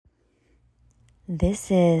This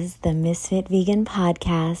is the Misfit Vegan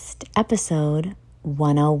Podcast, episode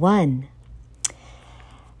 101.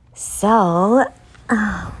 So,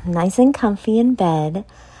 nice and comfy in bed,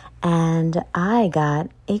 and I got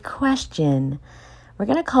a question. We're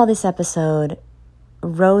going to call this episode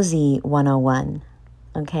Rosie 101,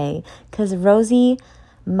 okay? Because Rosie,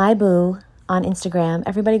 my boo, on Instagram,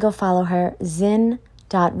 everybody go follow her,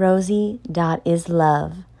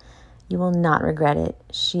 zin.rosie.islove. You will not regret it.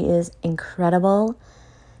 She is incredible.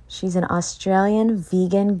 She's an Australian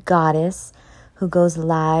vegan goddess who goes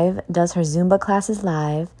live, does her Zumba classes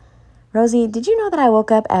live. Rosie, did you know that I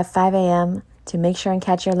woke up at 5 a.m. to make sure and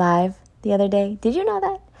catch your live the other day? Did you know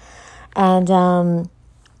that? And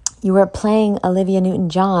you were playing Olivia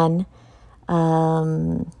Newton-John,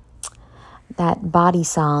 that body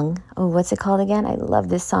song. Oh, what's it called again? I love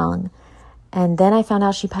this song. And then I found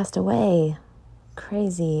out she passed away.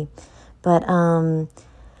 Crazy. But,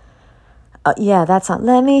 yeah, that song,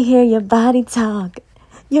 Let Me Hear Your Body Talk.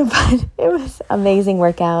 Your body, it was amazing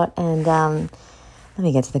workout. And let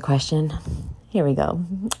me get to the question. Here we go.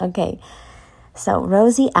 Okay. So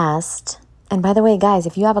Rosie asked, and by the way, guys,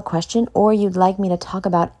 if you have a question or you'd like me to talk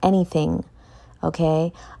about anything,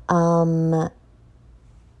 okay, send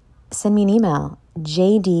me an email,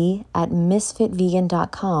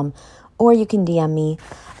 jd@misfitvegan.com, or you can DM me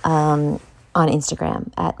on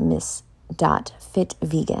Instagram at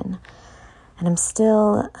miss.fitvegan. And I'm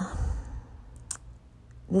still,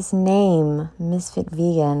 this name, Misfit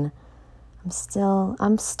Vegan, I'm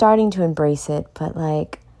starting to embrace it, but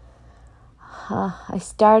like, I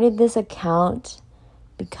started this account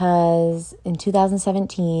because in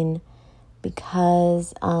 2017,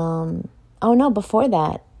 because, before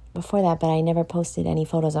that, but I never posted any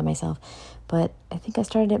photos of myself. But I think I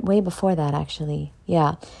started it way before that, actually.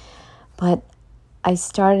 Yeah. But I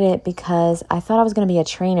started it because I thought I was going to be a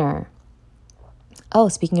trainer. Oh,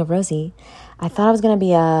 speaking of Rosie, I thought I was going to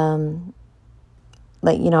be a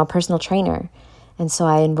personal trainer. And so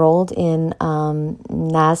I enrolled in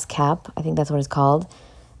NASCAP, I think that's what it's called.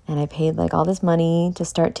 And I paid like all this money to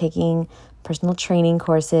start taking personal training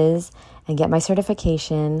courses and get my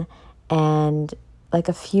certification. And like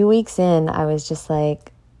a few weeks in, I was just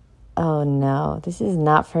like, oh no, this is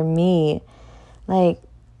not for me. Like,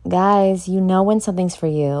 guys, you know when something's for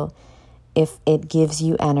you if it gives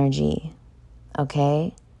you energy,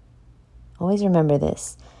 okay? Always remember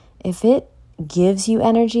this. If it gives you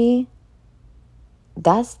energy,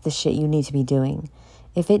 that's the shit you need to be doing.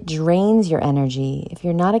 If it drains your energy, if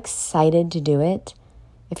you're not excited to do it,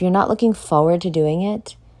 if you're not looking forward to doing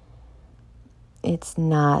it, it's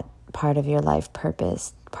not part of your life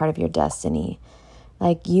purpose, part of your destiny.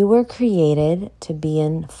 Like, you were created to be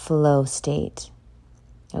in flow state.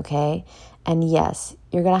 Okay? And yes,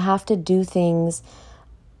 you're going to have to do things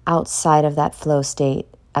outside of that flow state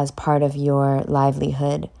as part of your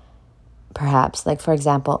livelihood, perhaps. Like, for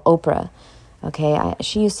example, Oprah. Okay?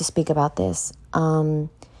 She used to speak about this.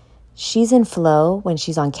 She's in flow when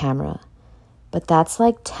she's on camera, but that's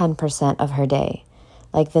like 10% of her day.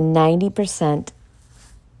 Like the 90%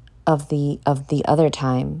 of the other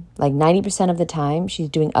time, like 90% of the time, she's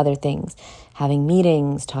doing other things, having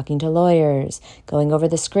meetings, talking to lawyers, going over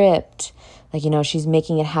the script, like, she's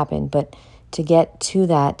making it happen. But to get to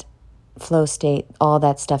that flow state, all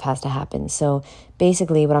that stuff has to happen. So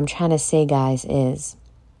basically what I'm trying to say, guys, is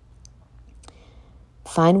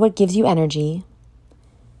find what gives you energy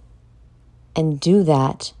and do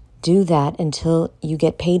that until you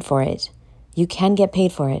get paid for it. You can get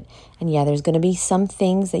paid for it. And yeah, there's going to be some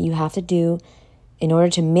things that you have to do in order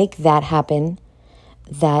to make that happen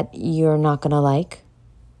that you're not going to like,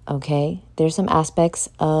 okay? There's some aspects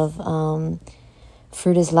of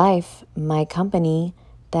Fruit is Life, my company,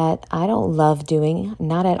 that I don't love doing,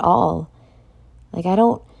 not at all. Like, I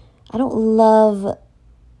don't love,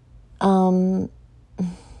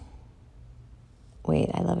 wait,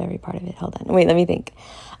 I love every part of it. Hold on. Wait, let me think.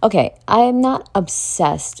 Okay, I'm not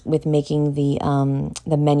obsessed with making the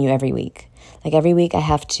menu every week. Like every week I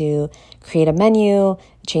have to create a menu,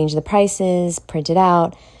 change the prices, print it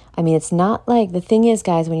out. I mean, it's not like, the thing is,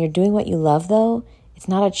 guys, when you're doing what you love though, it's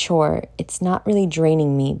not a chore. It's not really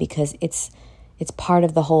draining me because it's part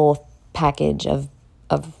of the whole package of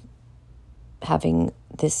having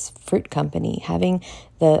this fruit company, having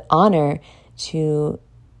the honor to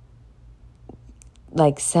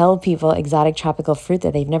like sell people exotic tropical fruit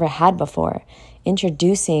that they've never had before.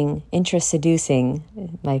 Introducing,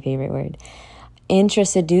 my favorite word,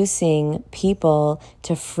 introducing people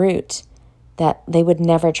to fruit that they would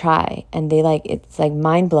never try. And it's like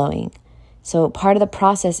mind blowing. So part of the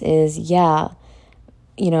process is,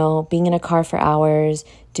 being in a car for hours,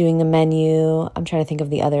 doing the menu. I'm trying to think of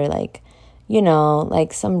the other,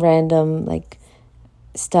 some random,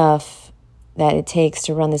 stuff that it takes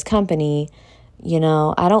to run this company.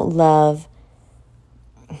 I don't love...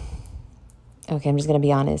 Okay, I'm just going to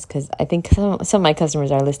be honest, because I think some of my customers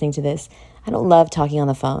are listening to this. I don't love talking on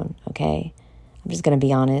the phone, okay? I'm just going to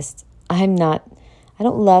be honest. I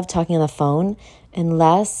don't love talking on the phone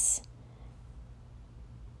unless,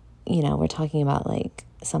 we're talking about,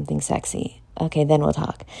 something sexy. Okay, then we'll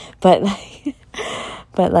talk. But,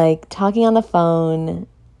 talking on the phone,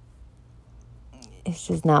 it's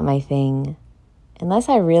just not my thing. Unless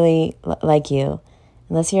I really like you.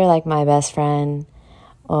 Unless you're, my best friend,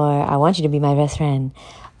 or I want you to be my best friend,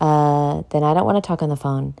 then I don't want to talk on the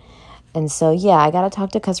phone. And so, yeah, I got to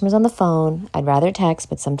talk to customers on the phone. I'd rather text,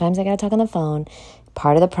 but sometimes I got to talk on the phone.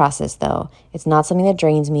 Part of the process, though. It's not something that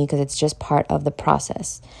drains me because it's just part of the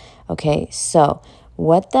process. Okay, so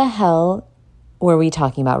what the hell were we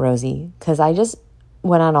talking about, Rosie? Because I just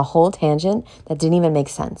went on a whole tangent that didn't even make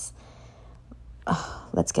sense.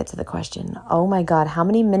 Let's get to the question. Oh, my God, how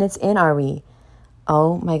many minutes in are we?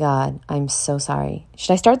 Oh my God, I'm so sorry.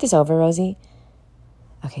 Should I start this over, Rosie?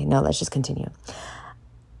 Okay, no, let's just continue.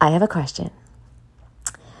 I have a question.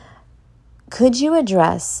 Could you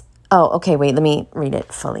address... Oh, okay, wait, let me read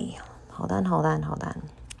it fully. Hold on.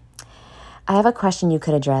 I have a question you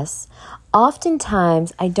could address.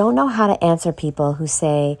 Oftentimes, I don't know how to answer people who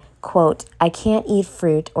say, quote, I can't eat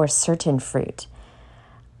fruit or certain fruit, ...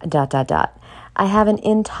 I have an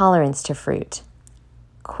intolerance to fruit,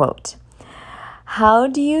 quote. How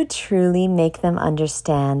do you truly make them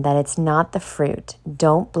understand that it's not the fruit?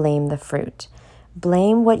 Don't blame the fruit.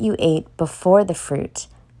 Blame what you ate before the fruit.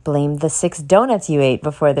 Blame the 6 donuts you ate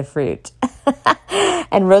before the fruit.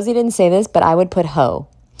 And Rosie didn't say this, but I would put ho.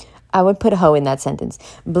 I would put ho in that sentence.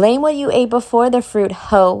 Blame what you ate before the fruit,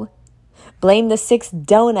 ho. Blame the 6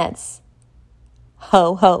 donuts.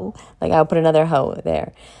 Ho, ho. I'll put another ho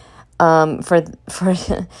there. For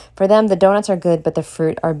them, the donuts are good, but the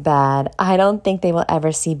fruit are bad. I don't think they will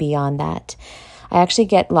ever see beyond that. I actually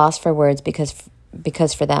get lost for words because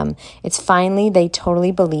for them, it's finally they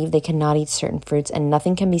totally believe they cannot eat certain fruits and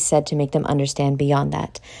nothing can be said to make them understand beyond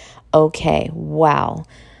that. Okay, wow.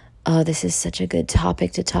 Oh, this is such a good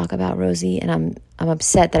topic to talk about, Rosie, and I'm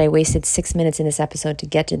upset that I wasted 6 minutes in this episode to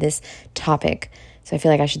get to this topic. So I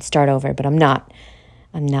feel like I should start over, but I'm not.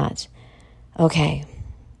 Okay.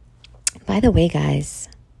 By the way, guys,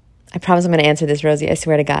 I promise I'm going to answer this, Rosie. I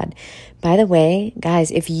swear to God. By the way,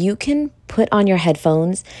 guys, if you can put on your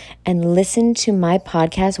headphones and listen to my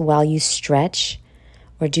podcast while you stretch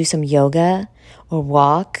or do some yoga or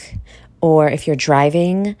walk, or if you're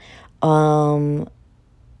driving,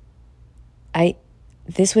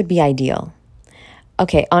 this would be ideal.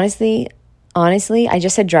 Okay, honestly, I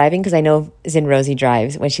just said driving because I know Zin Rosie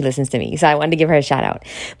drives when she listens to me. So I wanted to give her a shout out.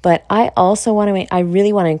 But I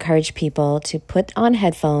really want to encourage people to put on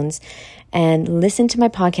headphones and listen to my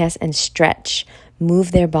podcast and stretch,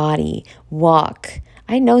 move their body, walk.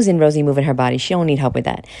 I know Zin Rosie moving her body. She don't need help with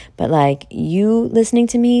that. But you listening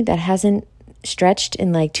to me that hasn't stretched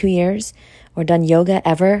in 2 years or done yoga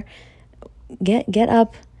ever, get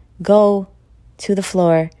up, go to the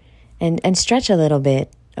floor and stretch a little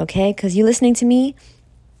bit. Okay, because you listening to me,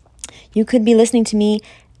 you could be listening to me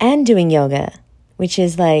and doing yoga, which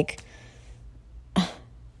is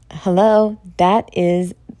hello, that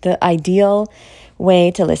is the ideal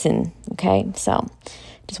way to listen. Okay, so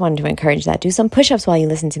just wanted to encourage that. Do some push-ups while you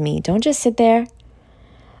listen to me. Don't just sit there.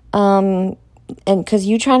 And because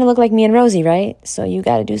you trying to look like me and Rosie, right? So you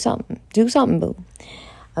got to do something. Do something, boo.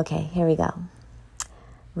 Okay, here we go.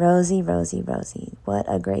 Rosie. What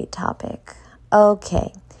a great topic.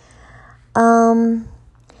 Okay. When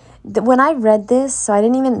I read this, so I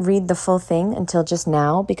didn't even read the full thing until just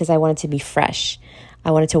now because I wanted to be fresh.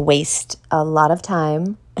 I wanted to waste a lot of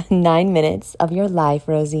time, 9 minutes of your life,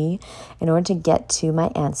 Rosie, in order to get to my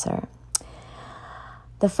answer.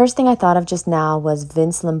 The first thing I thought of just now was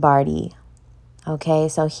Vince Lombardi. Okay,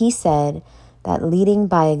 so he said that leading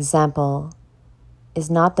by example is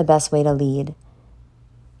not the best way to lead.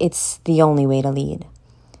 It's the only way to lead.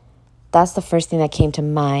 That's the first thing that came to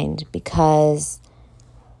mind because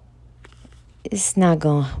it's not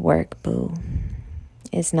going to work, boo.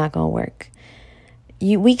 It's not going to work.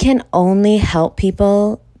 We can only help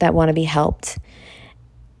people that want to be helped.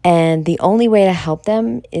 And the only way to help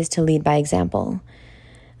them is to lead by example.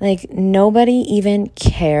 Nobody even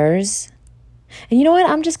cares. And you know what?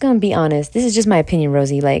 I'm just going to be honest. This is just my opinion,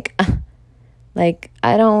 Rosie. I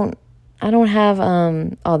don't have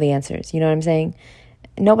all the answers. You know what I'm saying?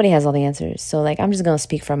 Nobody has all the answers. So I'm just going to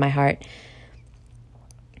speak from my heart.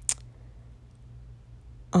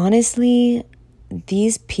 honestly,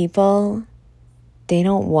 these people, they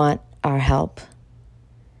don't want our help.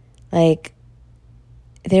 Like,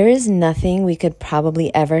 there is nothing we could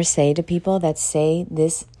probably ever say to people that say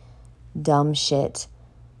this dumb shit.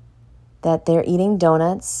 That they're eating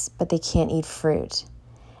donuts, but they can't eat fruit.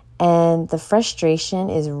 And the frustration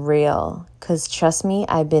is real. Because trust me,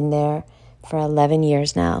 I've been there for 11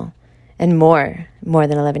 years now. And more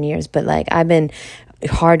than 11 years. But like, I've been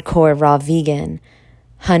hardcore raw vegan,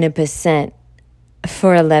 100%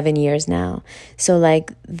 for 11 years now. So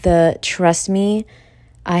like, trust me,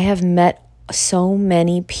 I have met so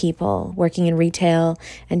many people working in retail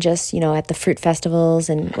and just, at the fruit festivals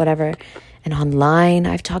and whatever. And online,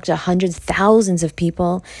 I've talked to hundreds, thousands of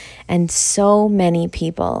people. And so many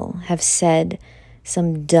people have said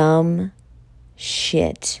some dumb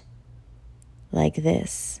shit like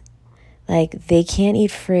this. Like, they can't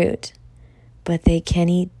eat fruit, but they can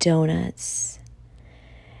eat donuts.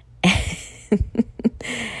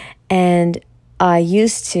 And I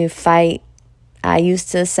used to fight. I used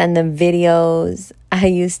to send them videos. I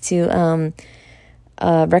used to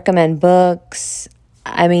recommend books.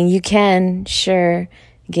 I mean, you can, sure.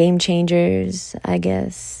 Game Changers, I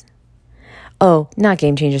guess. Oh, not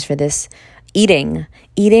Game Changers for this. Eating,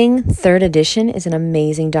 3rd edition is an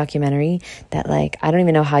amazing documentary that, like, I don't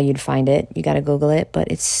even know how you'd find it. You got to Google it, but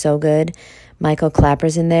it's so good. Michael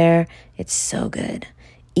Clapper's in there. It's so good.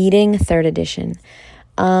 Eating, 3rd edition.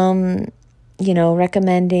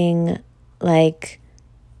 Recommending, like,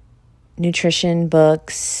 nutrition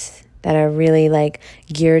books that are really, like,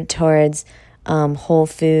 geared towards whole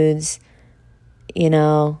foods.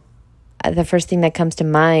 The first thing that comes to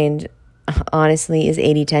mind, honestly, is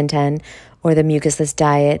 80-10-10 or the mucusless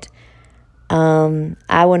diet.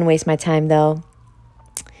 I wouldn't waste my time, though.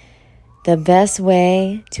 The best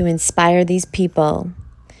way to inspire these people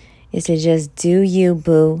is to just do you,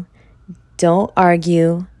 boo. Don't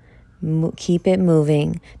argue. Keep it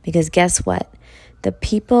moving. Because guess what? The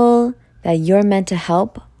people that you're meant to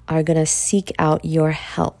help are going to seek out your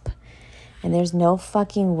help. And there's no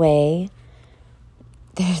fucking way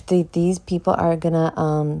these people are going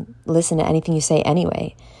to listen to anything you say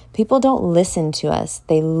anyway. People don't listen to us.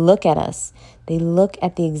 They look at us. They look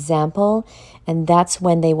at the example, and that's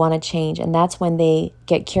when they want to change. And that's when they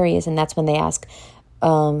get curious, and that's when they ask,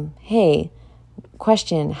 hey,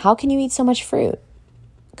 question, how can you eat so much fruit?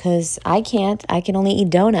 Because I can't. I can only eat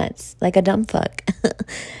donuts like a dumb fuck.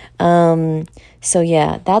 So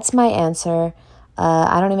yeah, that's my answer.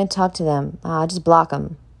 I don't even talk to them. Just block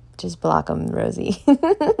them. Just block them, Rosie.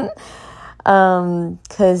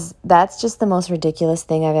 Because that's just the most ridiculous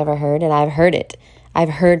thing I've ever heard. And I've heard it. I've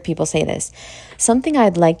heard people say this. Something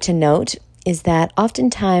I'd like to note is that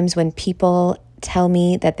oftentimes when people tell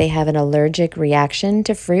me that they have an allergic reaction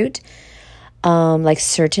to fruit, like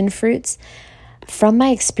certain fruits, from my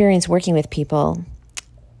experience working with people,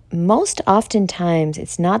 most oftentimes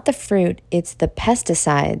it's not the fruit, it's the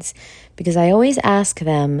pesticides. Because I always ask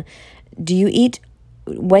them,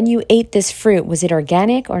 when you ate this fruit, was it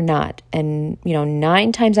organic or not? And,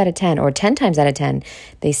 9 times out of 10 or 10 times out of 10,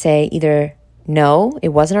 they say either no, it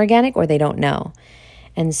wasn't organic, or they don't know.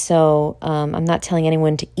 And so I'm not telling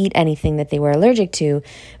anyone to eat anything that they were allergic to,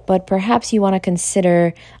 but perhaps you want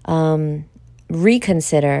to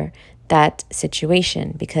reconsider that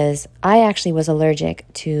situation, because I actually was allergic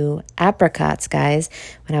to apricots, guys,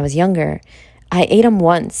 when I was younger. I ate them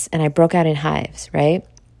once and I broke out in hives, right?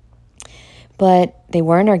 But they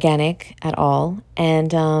weren't organic at all.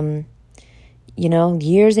 And,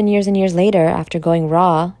 years and years and years later, after going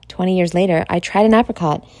raw, 20 years later, I tried an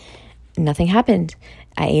apricot. Nothing happened.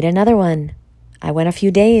 I ate another one. I went a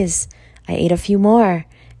few days. I ate a few more.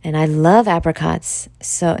 And I love apricots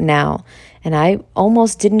so now. And I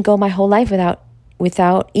almost didn't go my whole life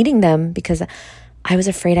without eating them because I was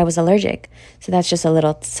afraid I was allergic. So that's just a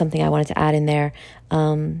little something I wanted to add in there.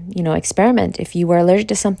 Experiment. If you were allergic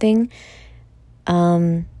to something,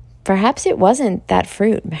 perhaps it wasn't that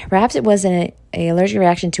fruit. Perhaps it was an allergic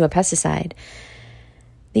reaction to a pesticide.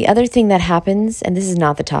 The other thing that happens, and this is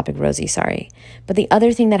not the topic, Rosie, sorry, but the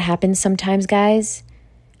other thing that happens sometimes, guys,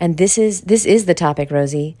 and this is the topic,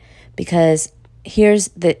 Rosie, because here's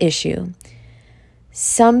the issue.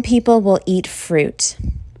 Some people will eat fruit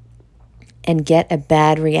and get a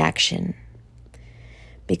bad reaction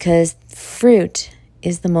because fruit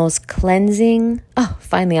is the most cleansing. Oh,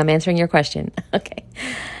 finally, I'm answering your question. Okay.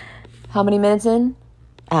 How many minutes in?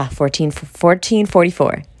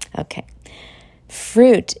 14:44. Okay.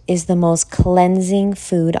 Fruit is the most cleansing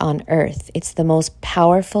food on earth. It's the most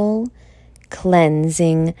powerful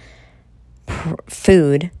cleansing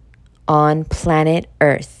food on planet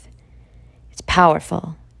Earth. It's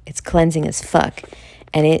powerful. It's cleansing as fuck.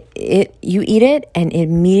 And you eat it and it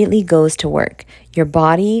immediately goes to work. Your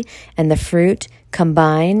body and the fruit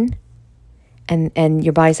combine and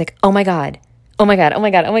your body's like, oh my God, oh my God, oh my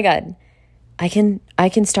God, oh my God. I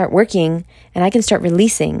can start working and I can start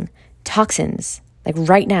releasing toxins like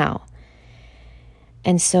right now.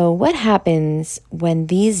 And so what happens when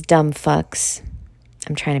these dumb fucks,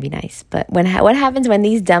 I'm trying to be nice, but what happens when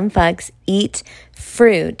these dumb fucks eat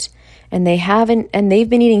fruit and they've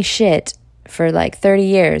been eating shit for like 30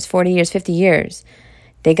 years, 40 years, 50 years.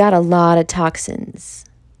 They got a lot of toxins.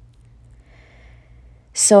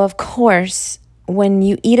 So of course, when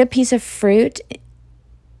you eat a piece of fruit,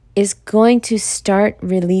 is going to start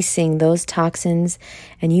releasing those toxins,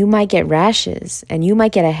 and you might get rashes, and you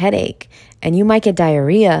might get a headache, and you might get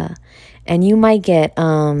diarrhea, and you might get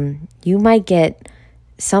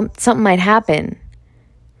something might happen,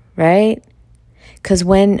 right? Because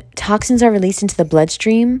when toxins are released into the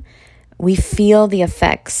bloodstream, we feel the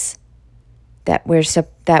effects that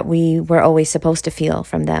we were always supposed to feel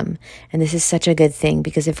from them. And this is such a good thing,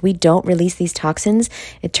 because if we don't release these toxins,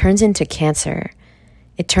 it turns into cancer.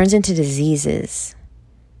 It turns into diseases.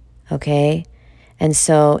 Okay? And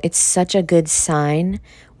so it's such a good sign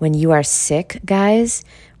when you are sick, guys.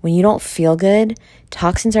 When you don't feel good,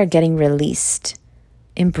 toxins are getting released.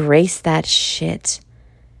 Embrace that shit.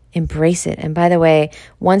 Embrace it. And by the way,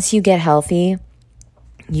 once you get healthy,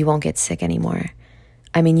 you won't get sick anymore.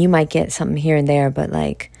 I mean, you might get something here and there, but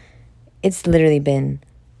like, it's literally been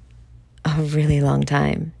a really long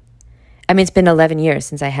time. I mean, it's been 11 years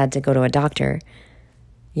since I had to go to a doctor,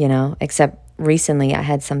 except recently I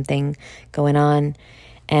had something going on,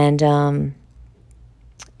 and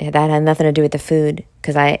that had nothing to do with the food,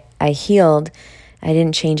 because I healed. I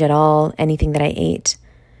didn't change at all anything that I ate.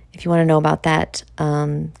 If you want to know about that,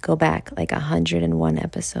 go back like 101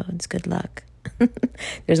 episodes. Good luck.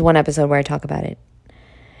 There's one episode where I talk about it.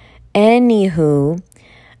 Anywho,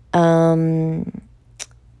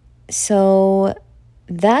 so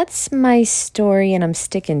that's my story, and I'm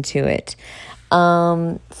sticking to it.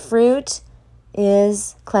 Fruit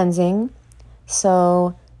is cleansing,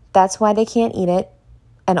 so that's why they can't eat it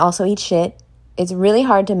and also eat shit. It's really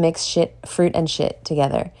hard to mix fruit and shit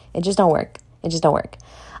together. It just don't work. And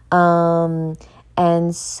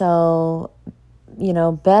so,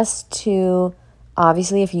 best to,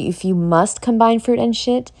 obviously, if you must combine fruit and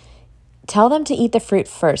shit, tell them to eat the fruit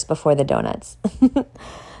first before the donuts.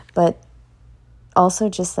 But also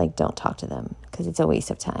just like, don't talk to them, because it's a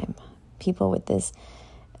waste of time. People with this,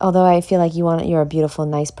 although I feel like you're a beautiful,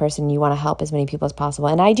 nice person, you want to help as many people as possible.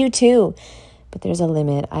 And I do too, but there's a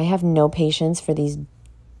limit. I have no patience for these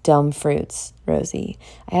dumb fruits, Rosie.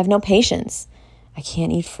 I have no patience. I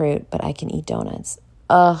can't eat fruit, but I can eat donuts.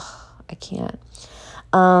 Ugh, I can't.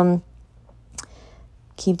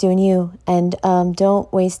 Keep doing you, and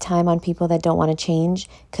don't waste time on people that don't want to change,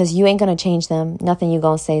 because you ain't going to change them. Nothing you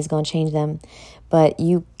going to say is going to change them, but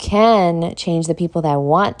you can change the people that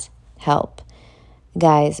want help.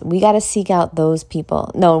 Guys, we got to seek out those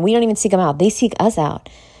people. No, we don't even seek them out. They seek us out.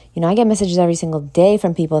 I get messages every single day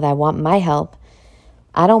from people that want my help.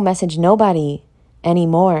 I don't message nobody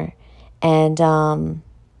anymore, and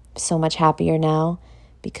so much happier now,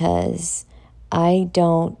 because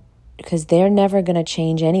they're never going to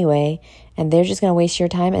change anyway, and they're just going to waste your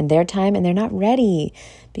time, and they're not ready.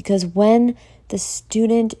 Because when the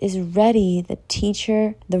student is ready, the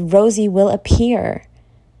teacher, the Rosie will appear.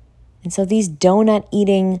 And so these donut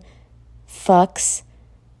eating fucks,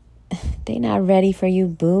 they not ready for you,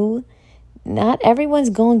 boo. Not everyone's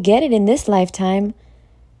going to get it in this lifetime.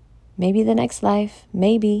 Maybe the next life,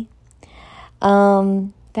 maybe.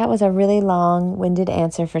 That was a really long-winded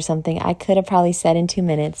answer for something I could have probably said in 2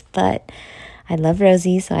 minutes, but I love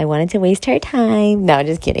Rosie, so I wanted to waste her time. No,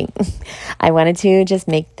 just kidding. I wanted to just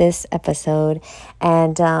make this episode,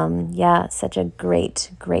 and such a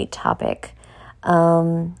great, great topic.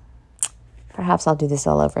 Perhaps I'll do this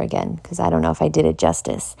all over again, because I don't know if I did it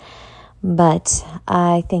justice. But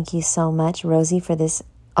I thank you so much, Rosie, for this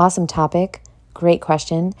awesome topic. Great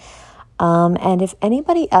question. And if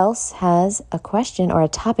anybody else has a question or a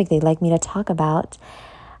topic they'd like me to talk about,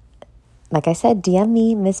 like I said, DM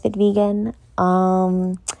me, Misfit Vegan,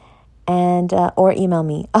 or email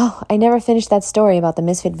me. Oh, I never finished that story about the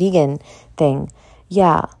Misfit Vegan thing.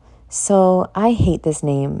 Yeah, so I hate this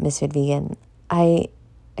name, Misfit Vegan. I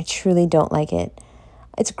truly don't like it.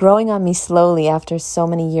 It's growing on me slowly after so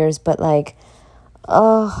many years, but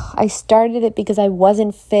I started it because I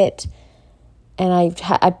wasn't fit. And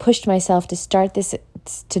I pushed myself to start this,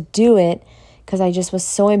 to do it, because I just was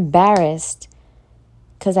so embarrassed,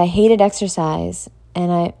 because I hated exercise.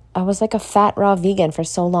 And I was like a fat raw vegan for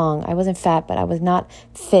so long. I wasn't fat, but I was not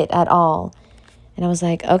fit at all. And I was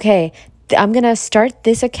like, okay, I'm going to start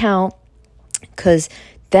this account because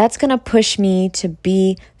that's going to push me to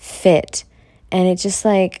be fit. And it just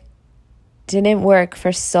like didn't work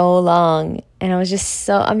for so long. And I'm just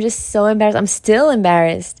so embarrassed. I'm still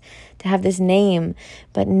embarrassed to have this name.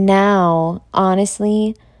 But now,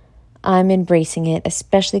 honestly, I'm embracing it,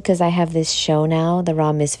 especially because I have this show now, the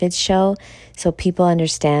Raw Misfits show. So people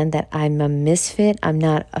understand that I'm a misfit. I'm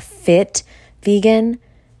not a fit vegan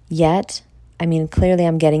yet. I mean, clearly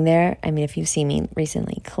I'm getting there. I mean, if you've seen me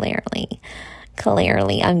recently, clearly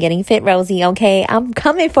I'm getting fit, Rosie, okay? I'm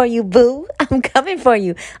coming for you, boo. I'm coming for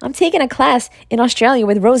you. I'm taking a class in Australia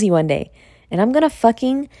with Rosie one day. And I'm going to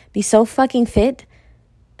fucking be so fucking fit.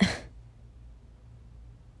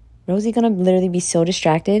 Rosie going to literally be so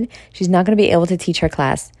distracted. She's not going to be able to teach her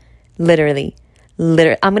class. Literally. I'm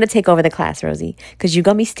going to take over the class, Rosie. Because you're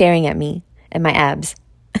going to be staring at me and my abs.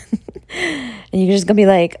 And you're just going to be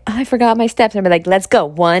like, oh, I forgot my steps. And I'll be like, let's go.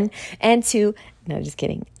 1 and 2. No, just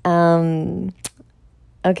kidding.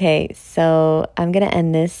 Okay, so I'm going to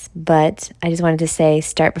end this, but I just wanted to say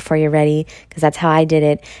start before you're ready because that's how I did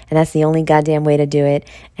it, and that's the only goddamn way to do it.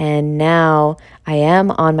 And now I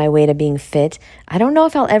am on my way to being fit. I don't know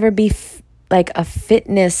if I'll ever be like a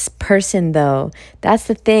fitness person, though. That's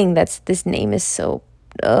the thing. This name is so,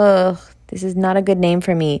 this is not a good name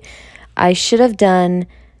for me. I should have done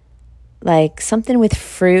like something with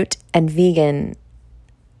fruit and vegan,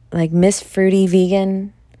 like Miss Fruity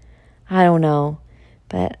Vegan. I don't know.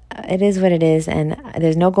 But it is what it is, and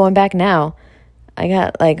there's no going back now. I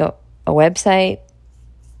got like a website.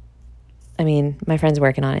 I mean, my friend's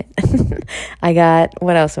working on it.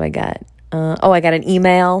 What else do I got? I got an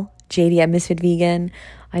email, JD@MisfitVegan.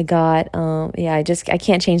 I got, I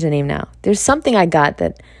can't change the name now. There's something I got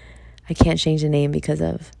that I can't change the name because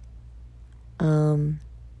of,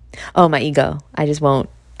 my ego. I just won't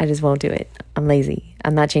do it. I'm lazy.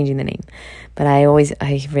 I'm not changing the name. But I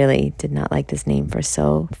really did not like this name for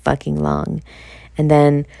so fucking long. And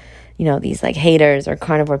then, these like haters or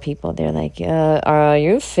carnivore people, they're like, are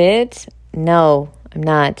you fit? No, I'm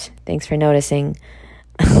not. Thanks for noticing.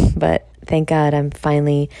 But thank God I'm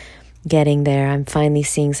finally getting there. I'm finally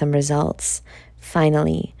seeing some results.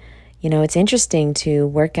 Finally. It's interesting to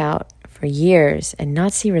work out for years and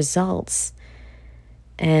not see results.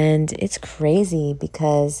 And it's crazy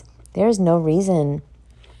because there's no reason.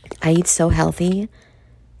 I eat so healthy,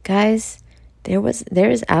 guys. There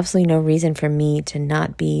is absolutely no reason for me to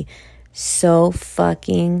not be so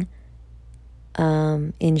fucking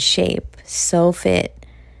in shape, so fit.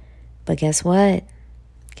 But guess what?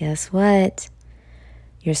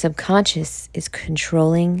 Your subconscious is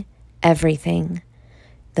controlling everything.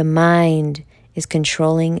 The mind is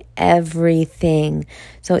controlling everything.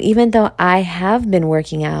 So even though I have been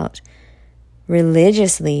working out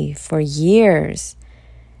religiously for years,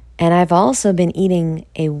 and I've also been eating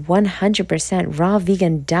a 100% raw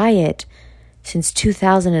vegan diet since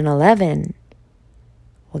 2011.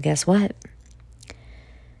 Well, guess what?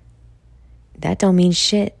 That don't mean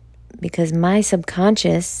shit because my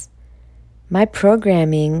subconscious, my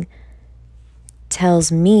programming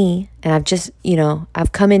tells me, and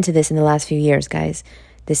I've come into this in the last few years, guys,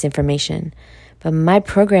 this information, but my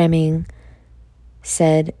programming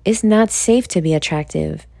said it's not safe to be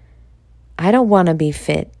attractive. I don't want to be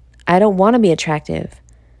fit. I don't want to be attractive.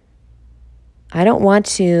 I don't want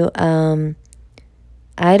to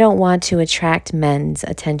attract men's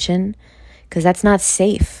attention because that's not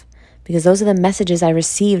safe. Because those are the messages I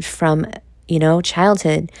received from,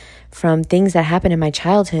 childhood, from things that happened in my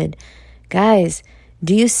childhood. Guys,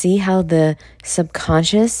 do you see how the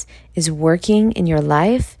subconscious is working in your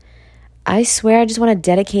life? I swear I just want to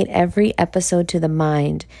dedicate every episode to the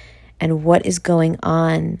mind and what is going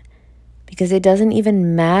on. Because it doesn't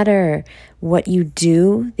even matter what you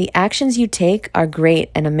do. The actions you take are great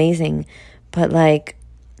and amazing. But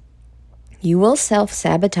you will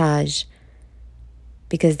self-sabotage.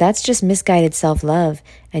 Because that's just misguided self-love.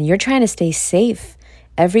 And you're trying to stay safe.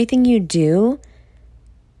 Everything you do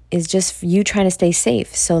is just you trying to stay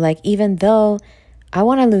safe. So even though I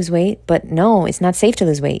want to lose weight, but no, it's not safe to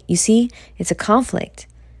lose weight. You see, it's a conflict.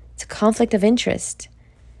 It's a conflict of interest.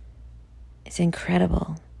 It's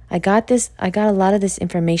incredible. I got a lot of this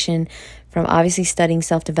information from obviously studying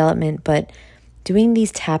self-development, but doing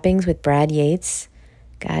these tappings with Brad Yates,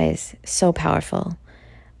 guys, so powerful.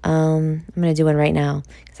 I'm going to do one right now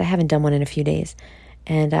because I haven't done one in a few days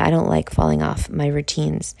and I don't like falling off my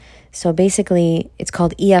routines. So basically it's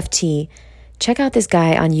called EFT. Check out this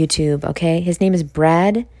guy on YouTube. Okay. His name is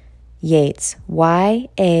Brad Yates.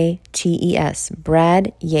 Yates.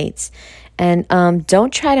 Brad Yates. And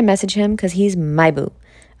don't try to message him because he's my boo.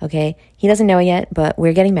 Okay? He doesn't know it yet, but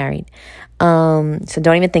we're getting married. So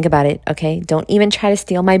don't even think about it. Okay? Don't even try to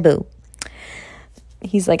steal my boo.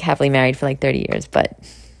 He's like happily married for like 30 years, but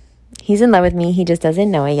he's in love with me. He just doesn't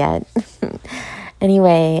know it yet.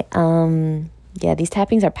 Anyway, yeah, these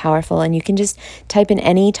tappings are powerful, and you can just type in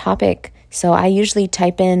any topic. So I usually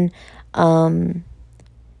type in, I mean,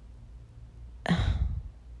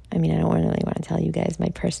 I don't really want to tell you guys my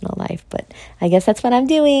personal life, but I guess that's what I'm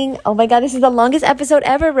doing. Oh my God, this is the longest episode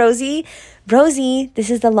ever, Rosie. Rosie, this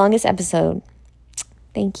is the longest episode.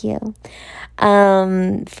 Thank you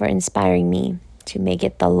for inspiring me to make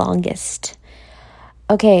it the longest.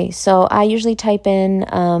 Okay, so I usually type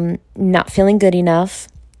in not feeling good enough.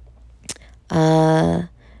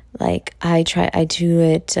 Like I do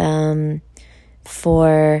it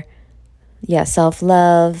for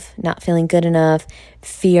self-love, not feeling good enough,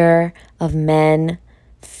 fear of men,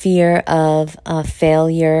 fear of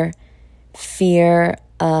failure, fear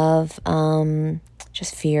of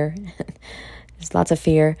just fear. There's lots of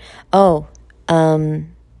fear.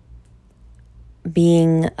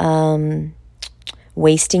 Being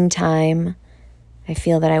wasting time. I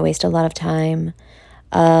feel that I waste a lot of time.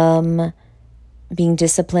 Being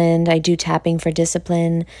disciplined. I do tapping for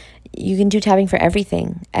discipline. You can do tapping for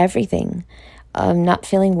everything. Not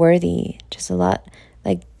feeling worthy. Just a lot.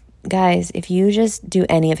 Like, guys, if you just do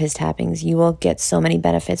any of his tappings, you will get so many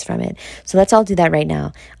benefits from it. So let's all do that right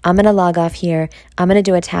now. I'm going to log off here. I'm going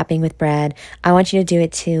to do a tapping with Brad. I want you to do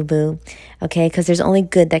it too, boo. Okay? Because there's only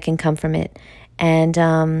good that can come from it.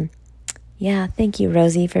 And, yeah, thank you,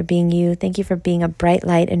 Rosie, for being you. Thank you for being a bright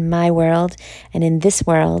light in my world and in this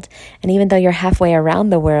world. And even though you're halfway around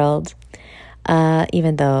the world,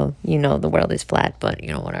 even though, the world is flat, but,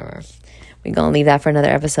 whatever. We're going to leave that for another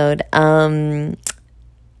episode.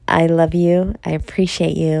 I love you. I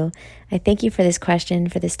appreciate you. I thank you for this question,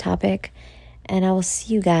 for this topic. And I will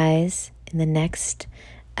see you guys in the next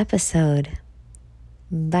episode.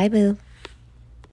 Bye, boo.